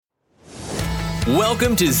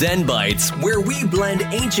Welcome to Zen Bites, where we blend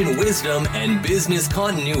ancient wisdom and business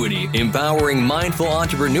continuity, empowering mindful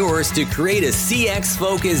entrepreneurs to create a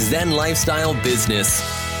CX-focused Zen lifestyle business.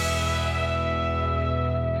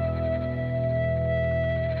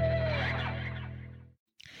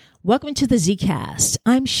 Welcome to the Zcast.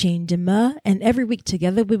 I'm Shane DeMa, and every week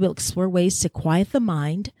together we will explore ways to quiet the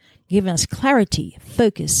mind, giving us clarity,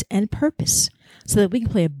 focus, and purpose so that we can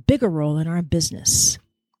play a bigger role in our business.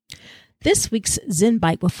 This week's Zen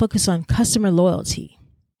Bite will focus on customer loyalty.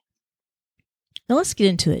 Now let's get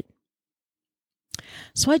into it.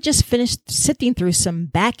 So I just finished sifting through some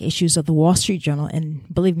back issues of the Wall Street Journal, and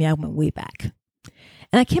believe me, I went way back.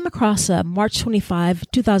 And I came across a March 25,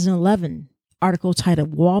 2011 article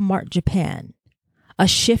titled Walmart Japan, A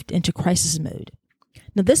Shift into Crisis Mode.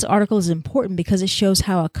 Now this article is important because it shows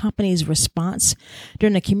how a company's response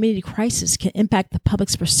during a community crisis can impact the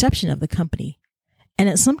public's perception of the company. And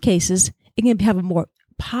in some cases, it can have a more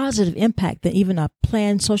positive impact than even a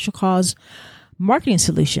planned social cause marketing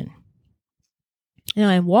solution. Now,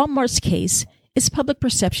 in Walmart's case, its public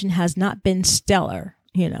perception has not been stellar,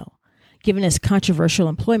 given its controversial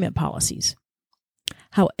employment policies.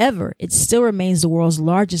 However, it still remains the world's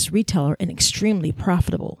largest retailer and extremely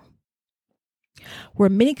profitable. Where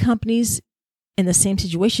many companies in the same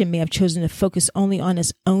situation may have chosen to focus only on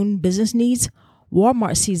its own business needs,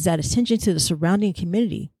 Walmart sees that attention to the surrounding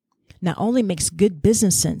community not only makes good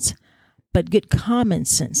business sense, but good common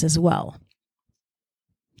sense as well.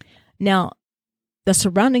 Now, the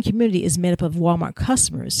surrounding community is made up of Walmart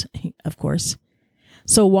customers, of course.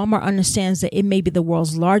 So Walmart understands that it may be the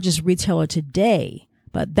world's largest retailer today,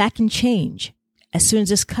 but that can change as soon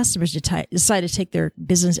as its customers decide to take their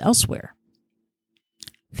business elsewhere.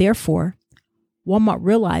 Therefore, Walmart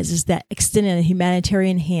realizes that extending a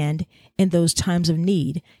humanitarian hand in those times of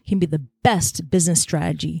need can be the best business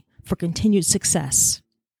strategy for continued success.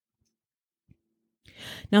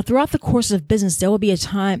 Now, throughout the course of business, there will be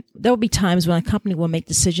times when a company will make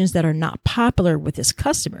decisions that are not popular with its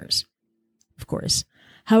customers, of course.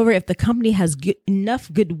 However, if the company has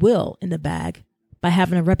enough goodwill in the bag by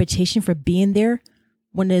having a reputation for being there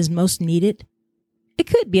when it is most needed, it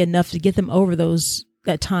could be enough to get them over those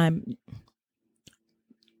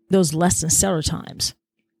less than stellar times.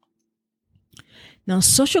 Now,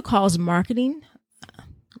 social cause marketing,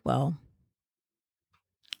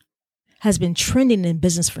 has been trending in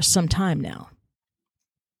business for some time now.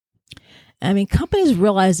 Companies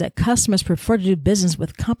realize that customers prefer to do business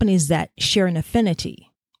with companies that share an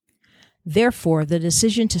affinity. Therefore, the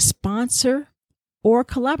decision to sponsor or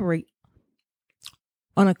collaborate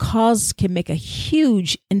on a cause can make a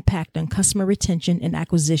huge impact on customer retention and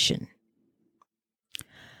acquisition.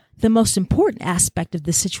 The most important aspect of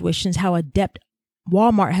this situation is how adept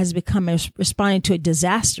Walmart has become at responding to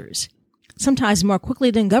disasters, sometimes more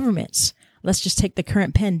quickly than governments. Let's just take the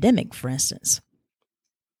current pandemic, for instance.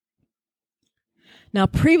 Now,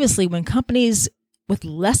 previously, when companies with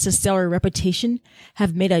less than stellar reputation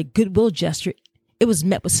have made a goodwill gesture, it was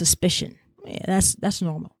met with suspicion. That's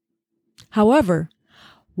normal. However,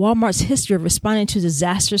 Walmart's history of responding to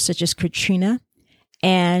disasters such as Katrina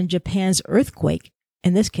and Japan's earthquake,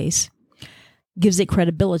 in this case, gives it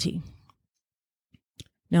credibility.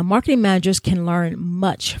 Now, marketing managers can learn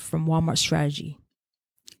much from Walmart's strategy.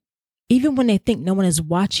 Even when they think no one is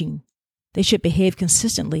watching, they should behave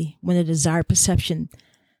consistently with the desired perception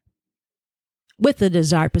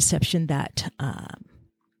that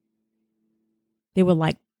they would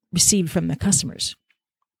like received from their customers.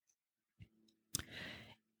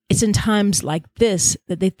 It's in times like this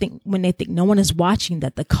that when they think no one is watching,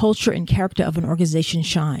 that the culture and character of an organization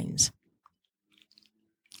shines.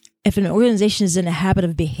 If an organization is in a habit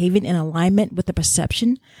of behaving in alignment with the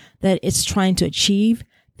perception that it's trying to achieve,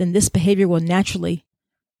 then this behavior will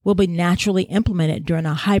be naturally implemented during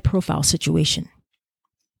a high-profile situation.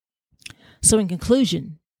 So in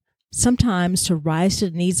conclusion, sometimes to rise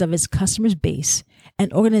to the needs of its customers' base,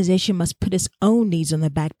 an organization must put its own needs on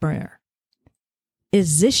the back burner. It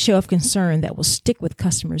is this show of concern that will stick with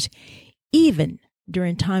customers even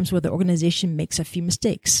during times where the organization makes a few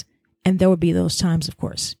mistakes. And there will be those times, of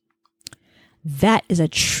course. That is a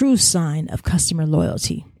true sign of customer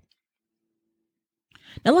loyalty.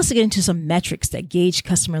 Now let's get into some metrics that gauge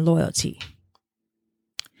customer loyalty.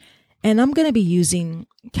 And I'm going to be using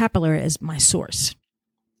Capillary as my source.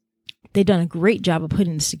 They've done a great job of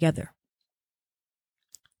putting this together.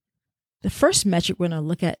 The first metric we're going to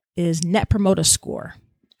look at is Net Promoter Score.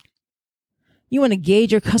 You want to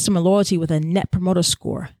gauge your customer loyalty with a Net Promoter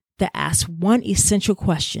Score that asks one essential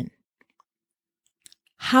question.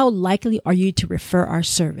 How likely are you to refer our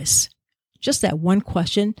service? Just that one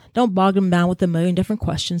question. Don't bog them down with a million different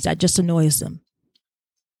questions. That just annoys them.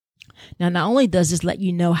 Now, not only does this let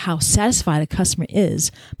you know how satisfied a customer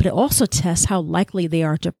is, but it also tests how likely they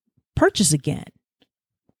are to purchase again.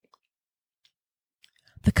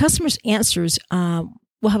 The customer's answers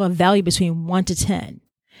will have a value between 1 to 10.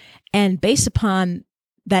 And based upon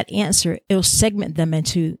that answer, it will segment them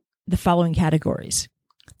into the following categories.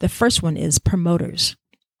 The first one is promoters.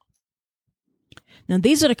 Now,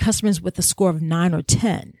 these are the customers with a score of 9 or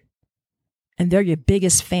 10, and they're your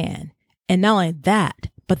biggest fan. And not only that,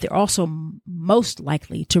 but they're also most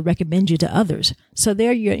likely to recommend you to others. So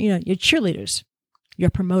they're your cheerleaders, your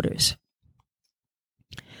promoters.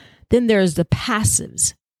 Then there's the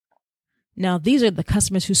passives. Now, these are the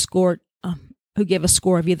customers who gave a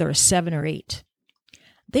score of either a 7 or 8.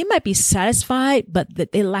 They might be satisfied, but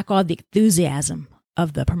they lack all the enthusiasm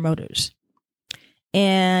of the promoters.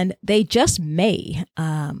 And they just may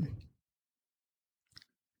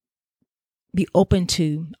be open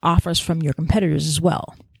to offers from your competitors as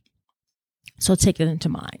well. So take it into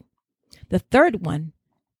mind. The third one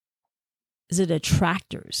is the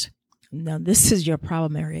detractors. Now, this is your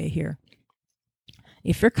problem area here.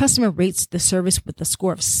 If your customer rates the service with a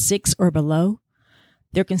score of 6 or below,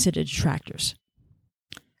 they're considered detractors,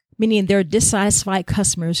 meaning they're dissatisfied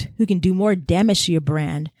customers who can do more damage to your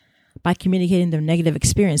brand by communicating their negative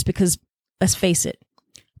experience. Because let's face it,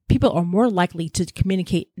 people are more likely to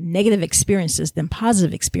communicate negative experiences than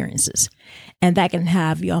positive experiences. And that can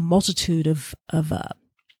have a multitude of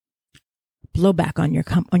blowback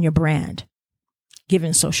on your brand,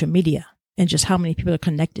 given social media and just how many people are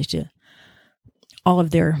connected to all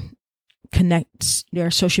of their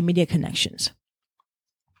social media connections.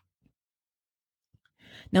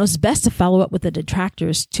 Now, it's best to follow up with the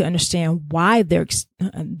detractors to understand why their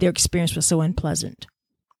experience was so unpleasant.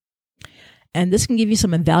 And this can give you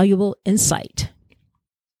some invaluable insight.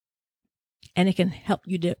 And it can help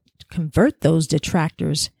you to convert those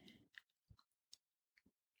detractors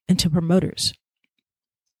into promoters.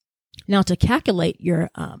 Now, to calculate your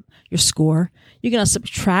score, you're going to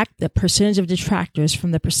subtract the percentage of detractors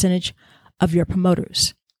from the percentage of your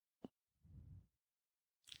promoters.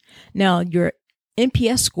 Now, your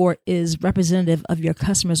NPS score is representative of your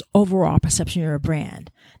customer's overall perception of your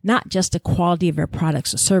brand, not just the quality of your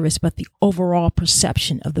products or service, but the overall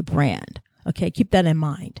perception of the brand. Okay, keep that in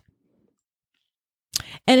mind.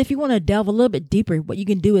 And if you want to delve a little bit deeper, what you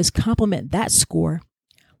can do is complement that score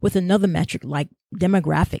with another metric like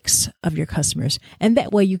demographics of your customers. And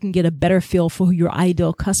that way you can get a better feel for who your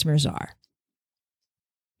ideal customers are.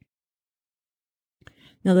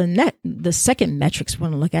 Now, the second metrics we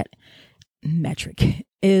want to look at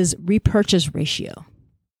is repurchase ratio.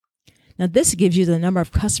 Now, this gives you the number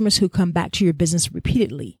of customers who come back to your business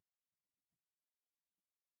repeatedly,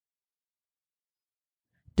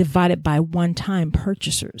 divided by one-time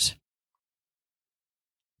purchasers.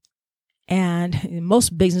 And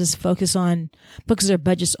most businesses focus their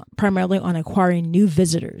budgets primarily on acquiring new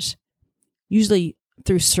visitors, usually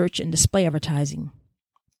through search and display advertising.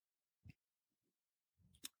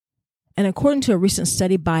 And according to a recent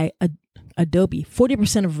study by Adobe,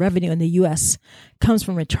 40% of revenue in the U.S. comes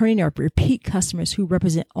from returning or repeat customers who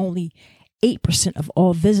represent only 8% of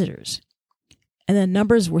all visitors. And the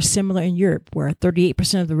numbers were similar in Europe, where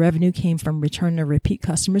 38% of the revenue came from return or repeat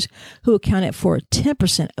customers who accounted for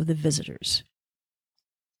 10% of the visitors.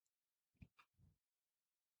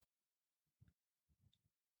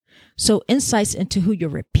 So insights into who your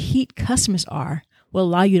repeat customers are will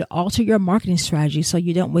allow you to alter your marketing strategy so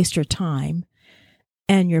you don't waste your time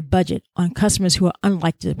and your budget on customers who are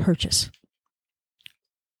unlikely to purchase.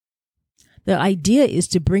 The idea is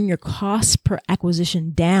to bring your cost per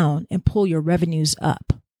acquisition down and pull your revenues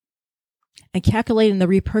up. And calculating the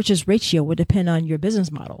repurchase ratio will depend on your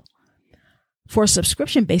business model. For a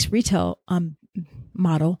subscription-based retail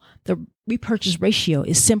model, the repurchase ratio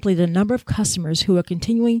is simply the number of customers who are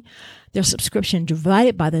continuing their subscription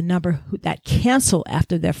divided by the number that cancel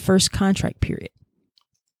after their first contract period.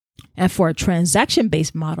 And for a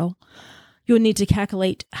transaction-based model, you'll need to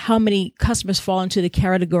calculate how many customers fall into the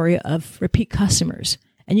category of repeat customers.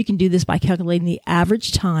 And you can do this by calculating the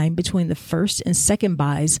average time between the first and second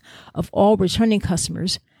buys of all returning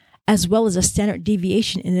customers, as well as a standard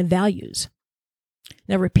deviation in the values.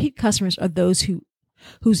 Now, repeat customers are those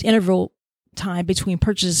whose interval time between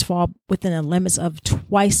purchases fall within the limits of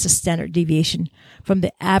twice the standard deviation from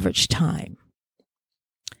the average time.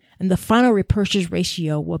 And the final repurchase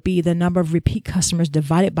ratio will be the number of repeat customers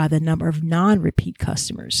divided by the number of non-repeat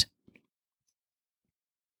customers.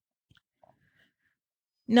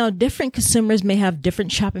 Now, different consumers may have different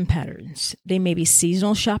shopping patterns. They may be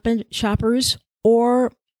seasonal shoppers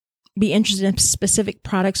or be interested in specific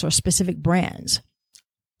products or specific brands.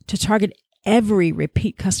 To target every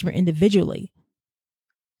repeat customer individually,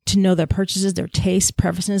 to know their purchases, their tastes,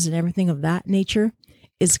 preferences, and everything of that nature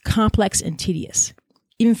is complex and tedious,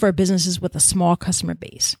 even for businesses with a small customer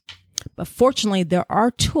base. But fortunately, there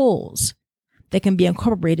are tools that can be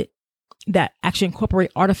incorporated that actually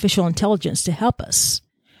incorporate artificial intelligence to help us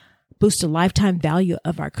boost the lifetime value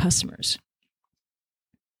of our customers.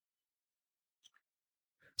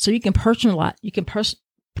 So you can personalize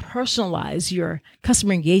your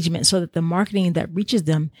customer engagement so that the marketing that reaches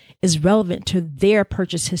them is relevant to their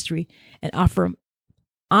purchase history and offer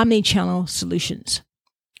omni-channel solutions.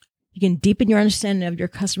 You can deepen your understanding of your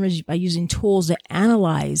customers by using tools that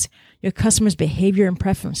analyze your customers' behavior and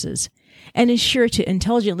preferences and ensure to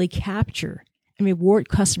intelligently capture and reward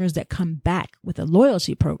customers that come back with a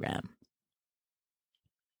loyalty program.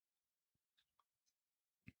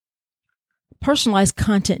 Personalized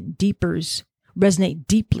content resonate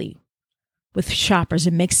deeply with shoppers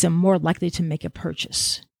and makes them more likely to make a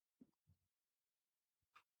purchase.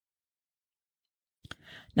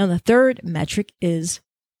 Now, the third metric is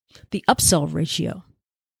the upsell ratio.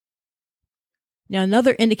 Now,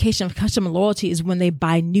 another indication of customer loyalty is when they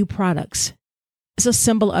buy new products. It's a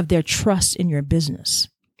symbol of their trust in your business.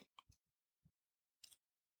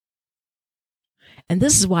 And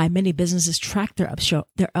this is why many businesses track their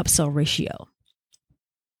upsell ratio,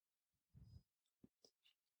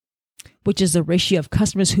 which is the ratio of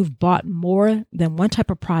customers who've bought more than one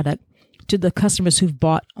type of product to the customers who've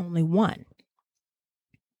bought only one.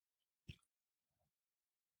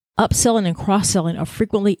 Upselling and cross-selling are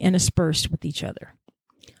frequently interspersed with each other.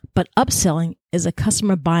 But upselling is a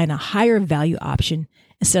customer buying a higher value option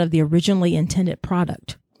instead of the originally intended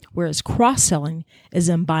product, whereas cross-selling is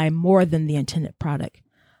them buying more than the intended product.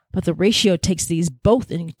 But the ratio takes these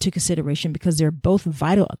both into consideration because they're both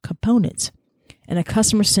vital components in a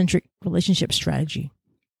customer-centric relationship strategy.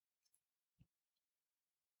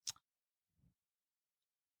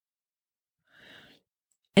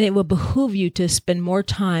 And it will behoove you to spend more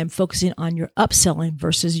time focusing on your upselling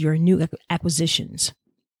versus your new acquisitions.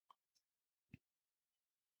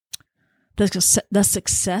 The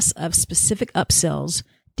success of specific upsells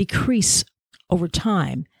decrease over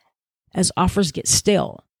time as offers get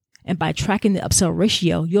stale. And by tracking the upsell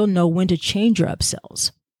ratio, you'll know when to change your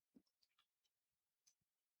upsells.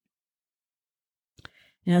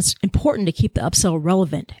 Now, it's important to keep the upsell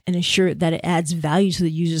relevant and ensure that it adds value to the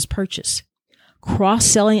user's purchase.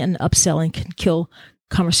 Cross-selling and upselling can kill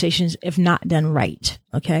conversations if not done right,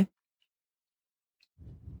 okay?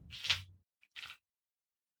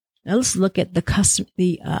 Now let's look at the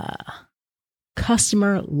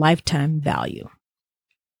customer lifetime value.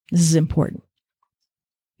 This is important.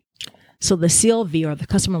 So the CLV, or the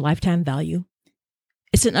customer lifetime value,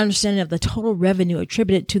 it's an understanding of the total revenue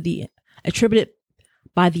attributed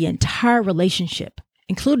by the entire relationship,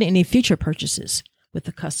 including any future purchases with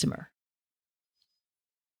the customer.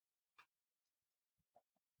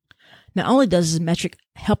 Not only does this metric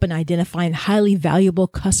help in identifying highly valuable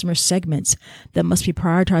customer segments that must be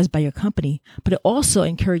prioritized by your company, but it also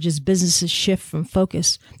encourages businesses to shift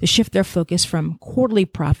their focus from quarterly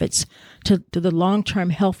profits to the long-term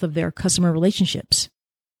health of their customer relationships.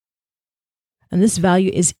 And this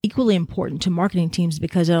value is equally important to marketing teams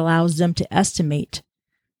because it allows them to estimate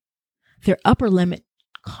their upper limit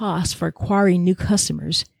cost for acquiring new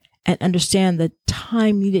customers and understand the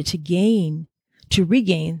time needed to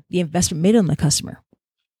regain the investment made on the customer.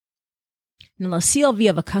 Now, the CLV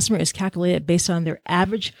of a customer is calculated based on their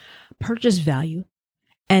average purchase value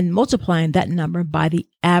and multiplying that number by the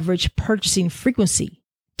average purchasing frequency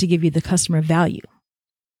to give you the customer value.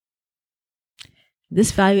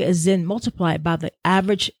 This value is then multiplied by the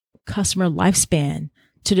average customer lifespan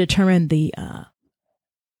to determine the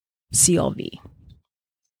CLV.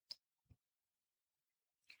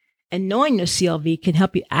 And knowing your CLV can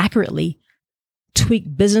help you accurately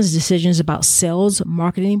tweak business decisions about sales,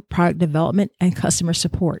 marketing, product development, and customer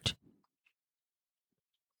support.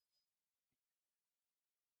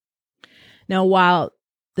 Now, while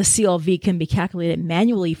the CLV can be calculated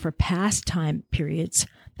manually for past time periods,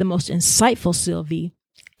 the most insightful CLV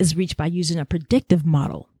is reached by using a predictive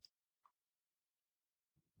model.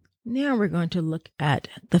 Now we're going to look at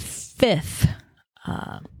the fifth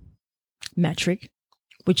metric,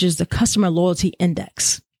 which is the Customer Loyalty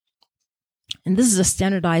Index. And this is a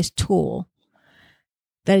standardized tool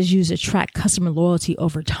that is used to track customer loyalty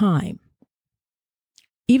over time.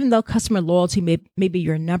 Even though customer loyalty may be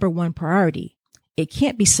your number one priority, it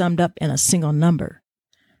can't be summed up in a single number.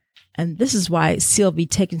 And this is why CLV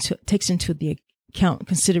takes into the account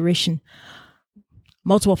consideration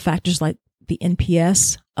multiple factors like the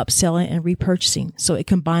NPS, upselling, and repurchasing. So it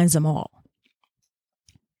combines them all.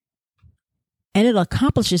 And it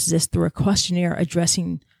accomplishes this through a questionnaire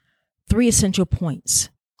addressing 3 essential points.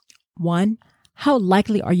 1, how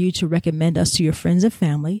likely are you to recommend us to your friends and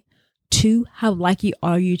family? 2, how likely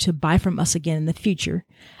are you to buy from us again in the future?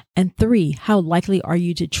 And 3, how likely are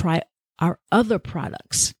you to try our other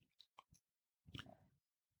products?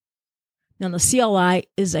 Now, the CLI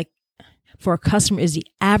for a customer is the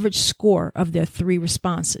average score of their 3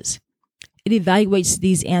 responses. It evaluates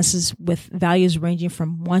these answers with values ranging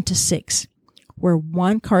from 1 to 6, where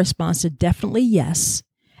 1 corresponds to definitely yes,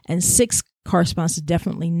 and 6 corresponds to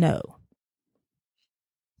definitely no.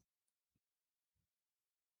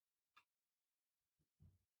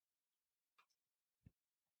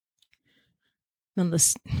 Now,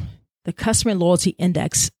 the customer loyalty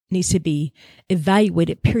index needs to be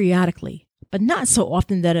evaluated periodically, but not so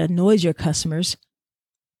often that it annoys your customers.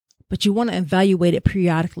 But you want to evaluate it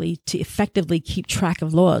periodically to effectively keep track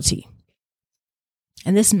of loyalty.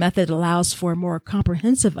 And this method allows for a more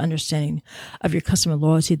comprehensive understanding of your customer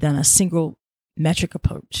loyalty than a single metric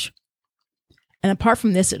approach. And apart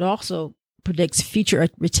from this, it also predicts future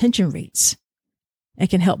retention rates and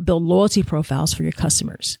can help build loyalty profiles for your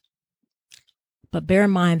customers. But bear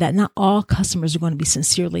in mind that not all customers are going to be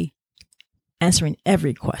sincerely answering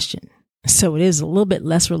every question. So it is a little bit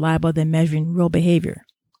less reliable than measuring real behavior.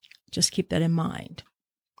 Just keep that in mind.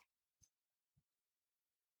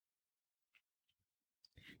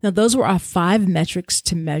 Now, those were our 5 metrics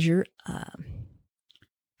to measure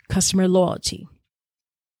customer loyalty.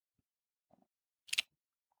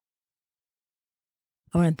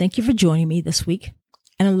 I want to thank you for joining me this week,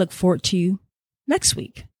 and I look forward to you next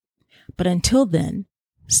week. But until then,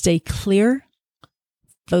 stay clear,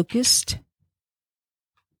 focused,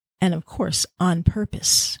 and of course, on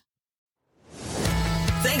purpose.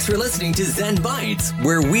 Thanks for listening to Zen Bites,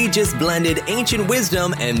 where we just blended ancient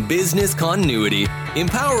wisdom and business continuity,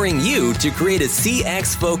 empowering you to create a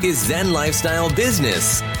CX-focused Zen lifestyle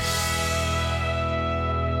business.